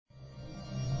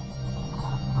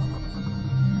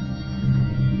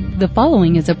The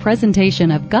following is a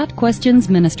presentation of Got Questions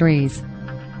Ministries.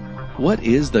 What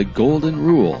is the Golden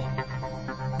Rule?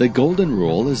 The Golden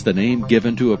Rule is the name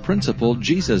given to a principle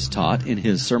Jesus taught in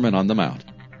his Sermon on the Mount.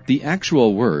 The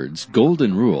actual words,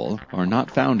 Golden Rule, are not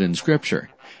found in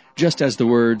Scripture, just as the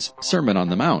words Sermon on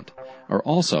the Mount are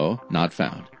also not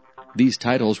found. These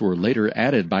titles were later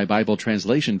added by Bible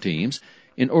translation teams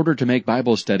in order to make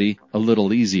Bible study a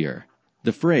little easier.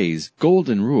 The phrase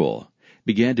Golden Rule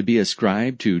began to be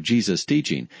ascribed to Jesus'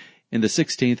 teaching in the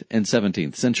 16th and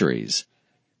 17th centuries.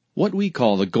 What we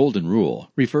call the Golden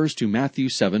Rule refers to Matthew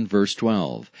 7, verse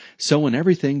 12. So in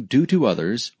everything do to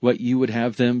others what you would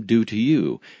have them do to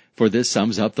you, for this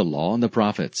sums up the law and the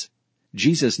prophets.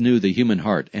 Jesus knew the human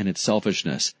heart and its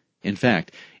selfishness. In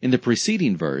fact, in the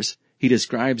preceding verse, he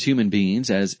describes human beings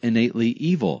as innately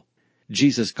evil.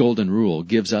 Jesus' Golden Rule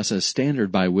gives us a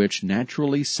standard by which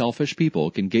naturally selfish people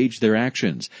can gauge their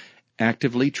actions,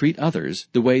 actively treat others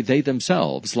the way they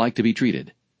themselves like to be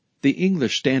treated. The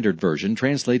English Standard Version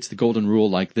translates the Golden Rule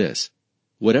like this: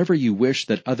 Whatever you wish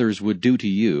that others would do to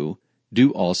you,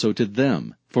 do also to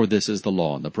them, for this is the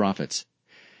law and the prophets.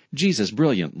 Jesus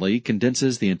brilliantly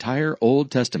condenses the entire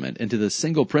Old Testament into the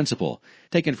single principle,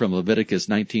 taken from Leviticus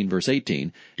 19, verse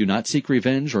 18, Do not seek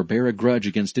revenge or bear a grudge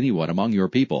against anyone among your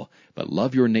people, but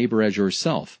love your neighbor as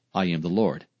yourself. I am the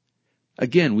Lord.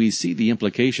 Again, we see the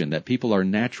implication that people are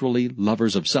naturally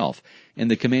lovers of self, and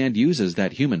the command uses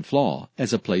that human flaw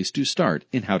as a place to start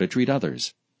in how to treat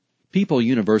others. People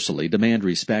universally demand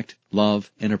respect,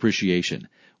 love, and appreciation,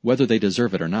 whether they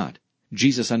deserve it or not.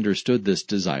 Jesus understood this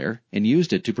desire and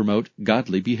used it to promote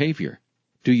godly behavior.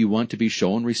 Do you want to be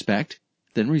shown respect?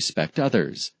 Then respect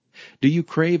others. Do you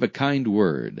crave a kind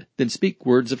word? Then speak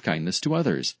words of kindness to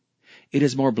others. It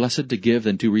is more blessed to give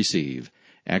than to receive.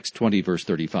 Acts 20, verse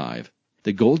 35.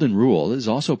 The Golden Rule is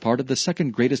also part of the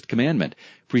second greatest commandment,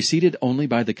 preceded only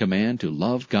by the command to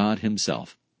love God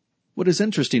himself. What is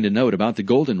interesting to note about the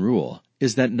Golden Rule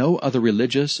is that no other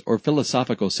religious or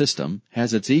philosophical system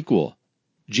has its equal.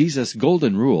 Jesus'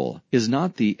 Golden Rule is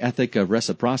not the ethic of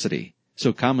reciprocity,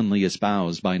 so commonly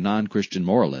espoused by non-Christian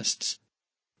moralists.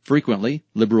 Frequently,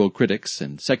 liberal critics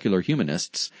and secular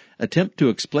humanists attempt to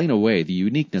explain away the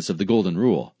uniqueness of the Golden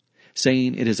Rule,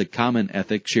 saying it is a common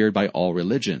ethic shared by all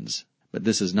religions. But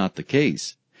this is not the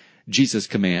case. Jesus'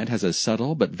 command has a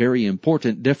subtle but very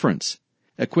important difference.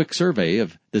 A quick survey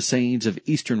of the sayings of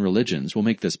Eastern religions will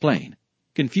make this plain.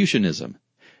 Confucianism: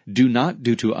 Do not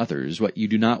do to others what you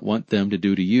do not want them to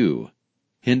do to you.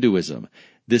 Hinduism: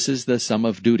 This is the sum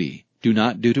of duty. Do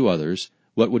not do to others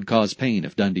what would cause pain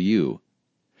if done to you.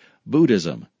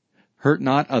 Buddhism: Hurt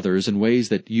not others in ways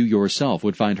that you yourself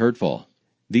would find hurtful.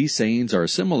 These sayings are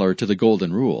similar to the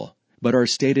Golden Rule, but are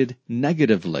stated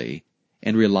negatively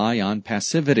and rely on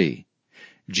passivity.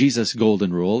 Jesus'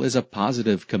 Golden Rule is a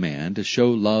positive command to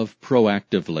show love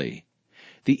proactively.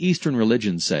 The Eastern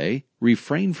religions say,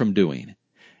 refrain from doing.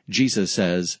 Jesus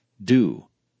says, do.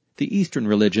 The Eastern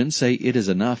religions say it is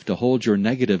enough to hold your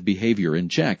negative behavior in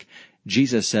check.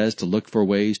 Jesus says to look for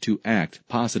ways to act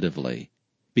positively.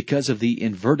 Because of the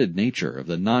inverted nature of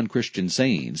the non-Christian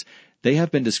sayings, they have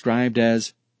been described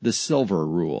as the Silver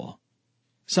Rule.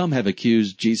 Some have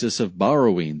accused Jesus of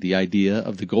borrowing the idea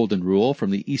of the Golden Rule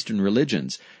from the Eastern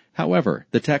religions. However,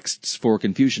 the texts for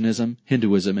Confucianism,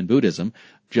 Hinduism, and Buddhism,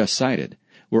 just cited,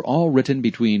 were all written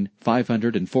between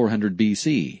 500 and 400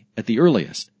 BC, at the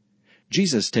earliest.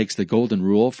 Jesus takes the Golden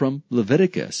Rule from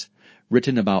Leviticus,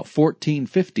 written about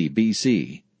 1450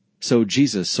 BC. So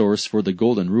Jesus' source for the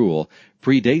Golden Rule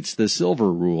predates the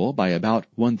Silver Rule by about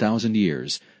 1,000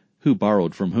 years. Who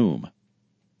borrowed from whom?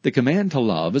 The command to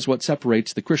love is what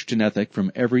separates the Christian ethic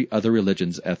from every other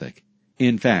religion's ethic.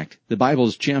 In fact, the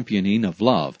Bible's championing of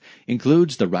love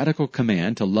includes the radical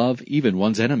command to love even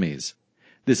one's enemies.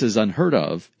 This is unheard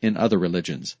of in other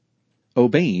religions.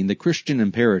 Obeying the Christian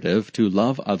imperative to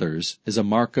love others is a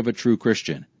mark of a true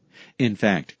Christian. In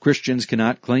fact, Christians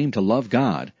cannot claim to love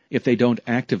God if they don't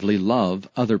actively love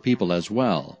other people as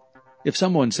well. If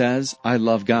someone says, I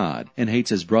love God, and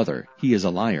hates his brother, he is a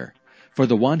liar. For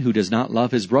the one who does not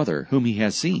love his brother whom he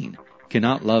has seen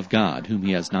cannot love God whom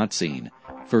he has not seen.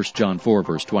 1 John 4,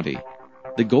 verse 20.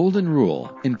 The Golden Rule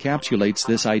encapsulates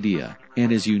this idea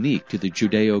and is unique to the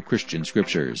Judeo-Christian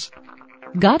scriptures.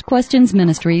 Got Questions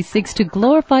Ministry seeks to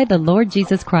glorify the Lord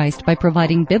Jesus Christ by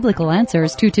providing biblical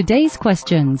answers to today's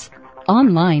questions.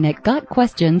 Online at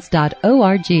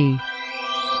GotQuestions.org.